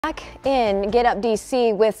Back in Get Up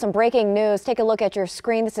DC with some breaking news. Take a look at your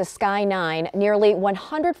screen. This is Sky 9. Nearly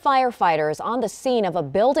 100 firefighters on the scene of a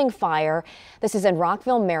building fire. This is in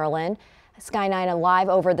Rockville, Maryland. Sky 9 live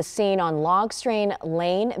over the scene on Logstrain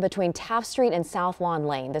Lane between Taft Street and South Lawn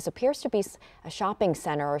Lane. This appears to be a shopping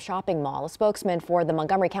center or a shopping mall. A spokesman for the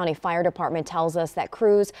Montgomery County Fire Department tells us that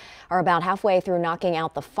crews are about halfway through knocking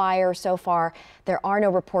out the fire. So far, there are no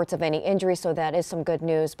reports of any injuries, so that is some good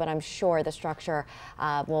news, but I'm sure the structure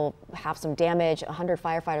will have some damage. 100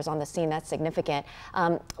 firefighters on the scene, that's significant.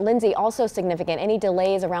 Lindsay, also significant. Any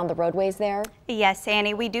delays around the roadways there? Yes,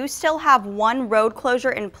 Annie, we do still have one road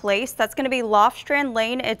closure in place. That's going to be Logstrain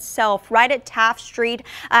Lane itself, right at Taft Street.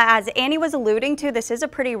 As Annie was alluding to, this is a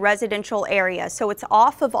pretty residential area, so it's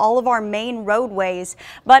off of all of our main roadways.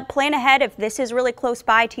 But plan ahead if this is really close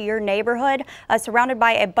by to your neighborhood, surrounded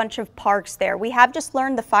by a bunch of parks there. We have just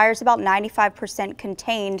learned the fire's about 95%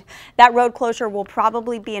 contained. That road closure will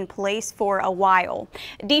probably be in place for a while.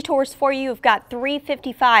 Detours for you, you've got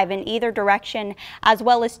 355 in either direction, as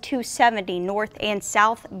well as 270 north and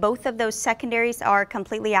south. Both of those secondaries are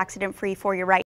completely accident-free for you right